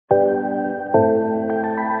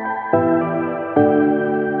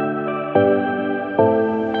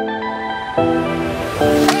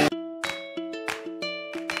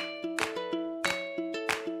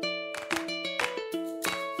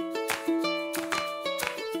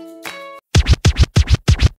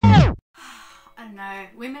know.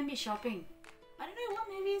 Women be shopping. I don't know, what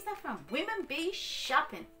movie is that from? Women be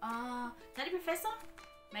shopping. Nutty Professor?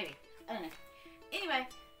 Maybe. I don't know. Anyway,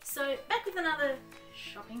 so back with another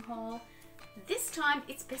shopping haul. This time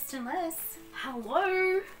it's best and less.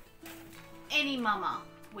 Hello. Any mama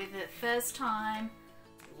with it first time,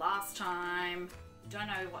 last time, don't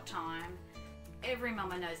know what time. Every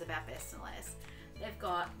mama knows about best and less. They've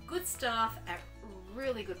got good stuff at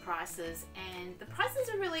really good prices, and the prices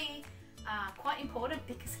are really quite important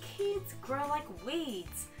because kids grow like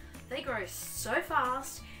weeds. They grow so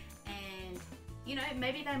fast, and you know,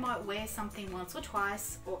 maybe they might wear something once or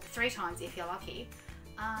twice or 3 times if you're lucky.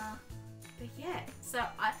 But yeah, so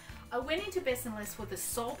I went into Best and Less for the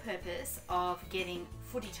sole purpose of getting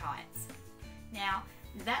footy tights. Now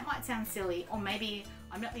that might sound silly, or maybe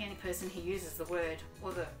I'm not the only person who uses the word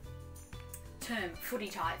or the term footy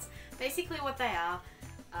tights. Basically what they are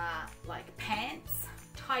like pants,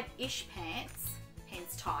 tight-ish pants,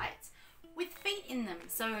 hence tights, with feet in them,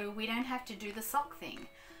 so we don't have to do the sock thing.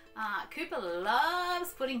 Cooper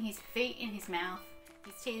loves putting his feet in his mouth.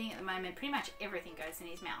 He's teething at the moment. Pretty much everything goes in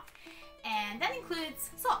his mouth, and that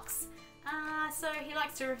includes socks. So he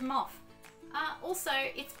likes to rip them off. Also,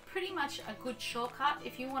 it's pretty much a good shortcut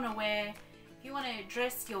if you want to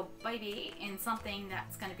dress your baby in something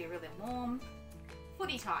that's going to be really warm.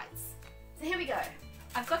 Footy tights. So here we go.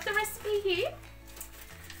 I've got the recipe here.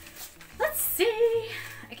 Let's see.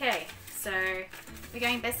 Okay, so we're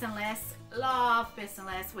going Best and Less. Love Best and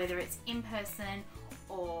Less, whether it's in person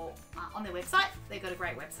or on their website. They've got a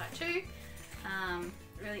great website too.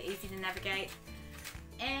 Really easy to navigate.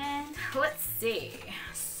 And let's see.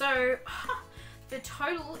 So the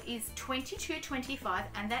total is $22.25,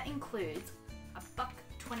 and that includes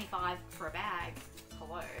 $1.25 for a bag.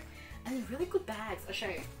 Hello. And they're really good bags. I'll show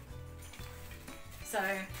you. So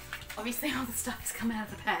obviously all the stuff's come out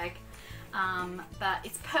of the bag, but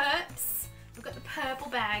it's Perps. We've got the purple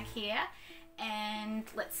bag here, and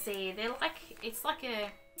let's see, they're like, it's like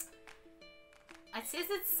a, it says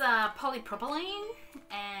it's polypropylene,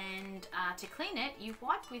 and to clean it you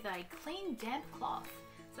wipe with a clean damp cloth,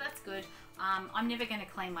 so that's good. I'm never going to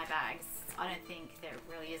clean my bags. I don't think there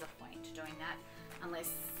really is a point to doing that unless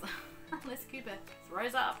unless Cooper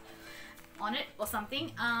throws up on it or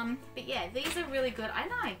something. But yeah, these are really good.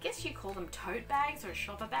 I guess you call them tote bags or a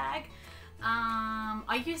shopper bag.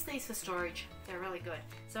 I use these for storage. They're really good.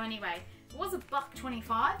 So anyway, it was $1.25,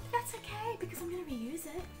 but that's okay because I'm going to reuse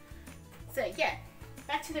it. So yeah,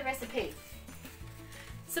 back to the recipe.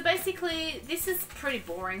 So basically, this is pretty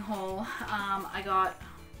boring haul. I got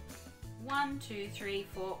 1, 2, 3,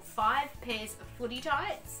 4, 5 pairs of footy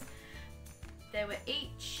tights. They were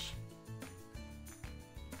each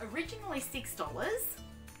originally $6,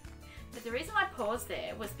 but the reason I paused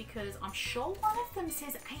there was because I'm sure one of them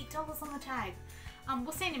says $8 on the tag.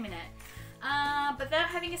 We'll see in a minute. But they're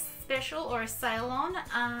having a special or a sale on,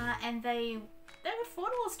 and they were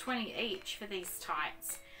 $4.20 each for these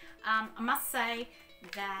tights. I must say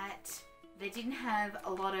that they didn't have a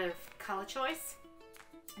lot of color choice.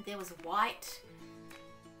 There was white,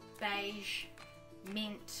 beige,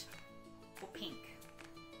 mint, or pink.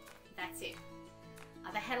 That's it.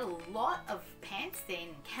 They had a lot of pants then,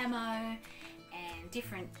 camo and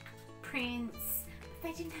different prints, but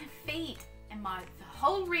they didn't have feet. And the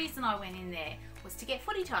whole reason I went in there was to get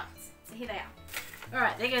footy tights. So here they are.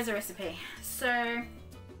 Alright, there goes the recipe. So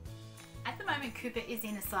at the moment Cooper is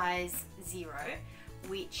in a size 0,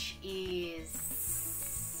 which is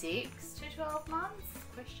 6 to 12 months,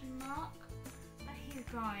 question mark. But he's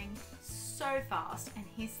growing so fast and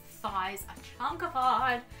his thighs are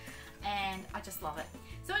chunkified, and I just love it.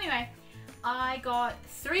 So anyway, I got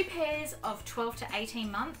 3 pairs of 12 to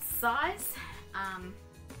 18 months size.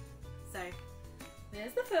 So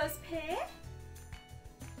there's the first pair.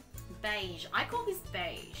 Beige. I call this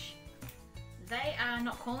beige. They are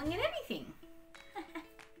not calling it anything.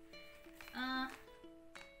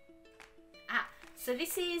 So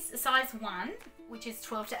this is size 1, which is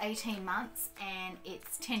 12 to 18 months, and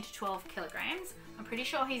it's 10 to 12 kilograms. I'm pretty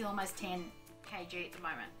sure he's almost 10 kg at the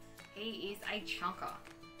moment. He is a chunker.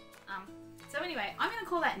 So anyway, I'm going to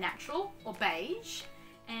call that natural or beige,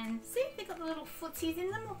 and see if they've got the little footsies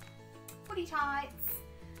in them, footy tights.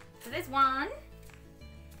 So there's one,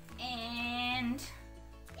 and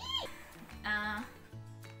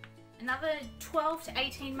another 12 to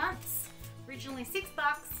 18 months, originally $6,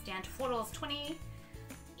 down to $4.20,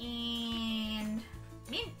 and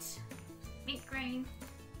mint green.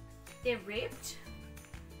 They're ribbed,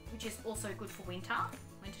 which is also good for winter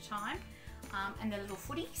time, and the little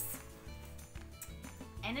footies.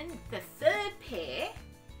 And then the third pair,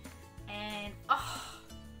 and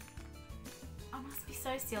I must be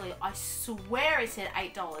so silly. I swear it said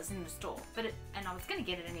 $8 in the store, and I was gonna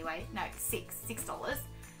get it anyway. No, $6.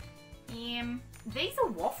 These are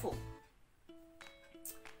waffle.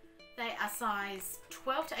 They are size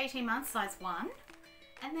 12 to 18 months, size 1,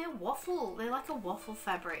 and they're waffle. They're like a waffle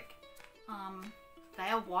fabric. They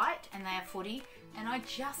are white and they are footy, and I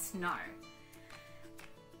just know.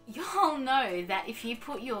 Y'all know that if you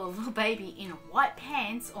put your little baby in white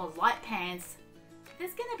pants or light pants,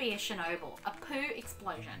 there's gonna be a Chernobyl, a poo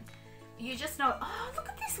explosion. You just know, oh, look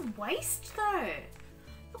at this waist though.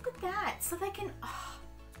 Look at that. So they can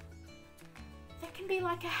be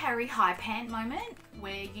like a Harry high pant moment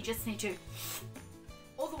where you just need to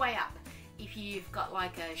all the way up. If you've got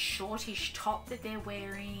like a shortish top that they're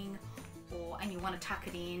wearing, and you want to tuck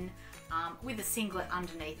it in with a singlet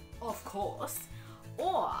underneath, of course.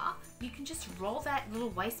 Or you can just roll that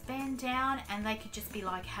little waistband down and they could just be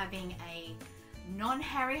like having a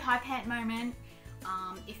non-Harry high pant moment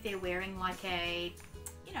if they're wearing like a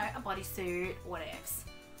bodysuit or whatevs.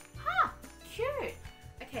 Cute.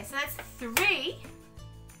 Okay, so that's three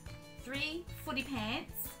footy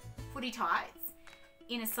pants, footy tights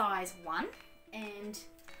in a size 1, and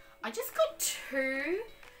I just got 2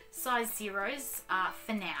 size 0s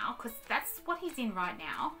for now because that's what he's in right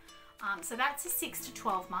now. So that's a 6 to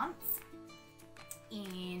 12 months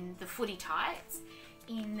in the footy tights.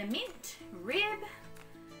 In the mint rib,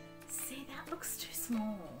 see, that looks too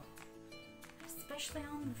small, especially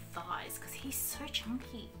on the thighs because he's so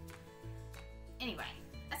chunky. Anyway,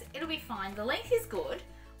 it'll be fine. The length is good,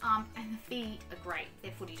 and the feet are great.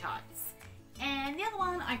 They're footy tights. And the other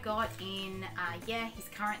one I got in, his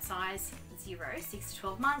current size 0, 6 to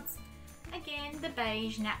 12 months. Again, the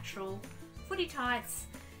beige natural footy tights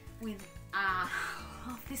with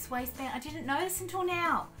this waistband. I didn't notice until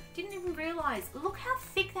now. Didn't even realise. Look how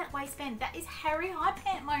thick that waistband. That is Harry high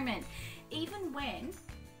pant moment. Even when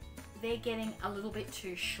they're getting a little bit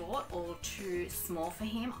too short or too small for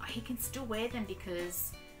him, he can still wear them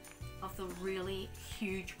because of the really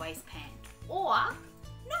huge waistband. Or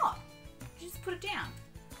not. Just put it down.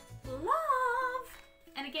 Love.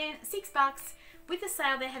 And again, $6 with the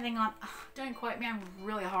sale they're having on. Don't quote me, I'm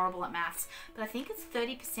really horrible at maths, but I think it's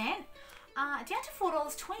 30%. Down to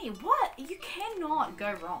 $4.20. What? You cannot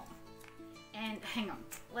go wrong. And hang on,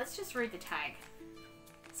 let's just read the tag.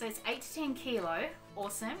 So it's 8 to 10 kilo.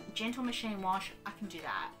 Awesome. Gentle machine wash. I can do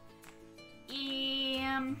that.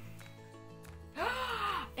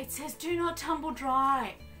 It says do not tumble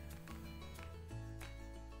dry.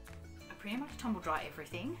 I pretty much tumble dry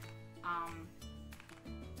everything.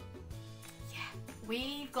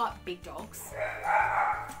 We've got big dogs.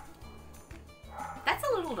 That's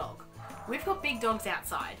a little dog. We've got big dogs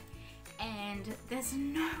outside, and there's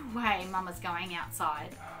no way Mama's going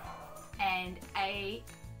outside and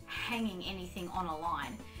hanging anything on a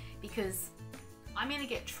line because I'm gonna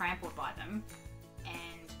get trampled by them,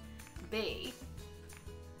 and B,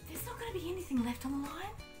 there's not gonna be anything left on the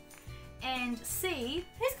line, and C,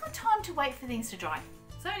 who's got time to wait for things to dry?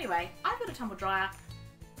 So anyway, I've got a tumble dryer.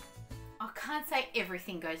 I can't say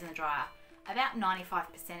everything goes in the dryer. About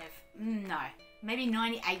 95% maybe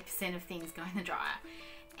 98% of things go in the dryer.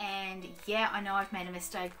 And yeah, I know I've made a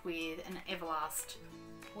mistake with an Everlast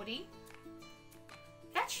hoodie.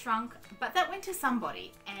 That shrunk, but that went to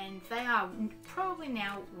somebody, and they are probably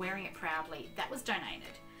now wearing it proudly. That was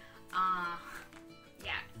donated.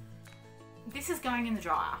 Yeah. This is going in the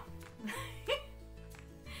dryer.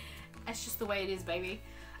 That's just the way it is, baby.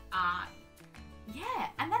 Yeah,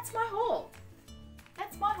 and that's my haul.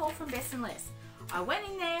 That's my haul from Best and Less. I went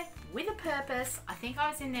in there with a purpose. I think I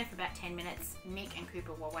was in there for about 10 minutes. Mick and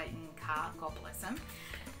Cooper were waiting in the car. God bless them.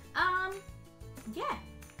 Yeah.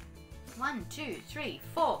 1, 2, 3,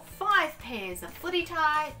 4, 5 pairs of footy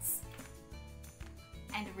tights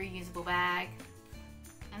and a reusable bag.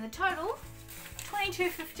 And the total,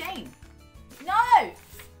 $22.15. No!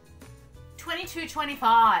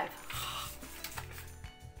 $22.25.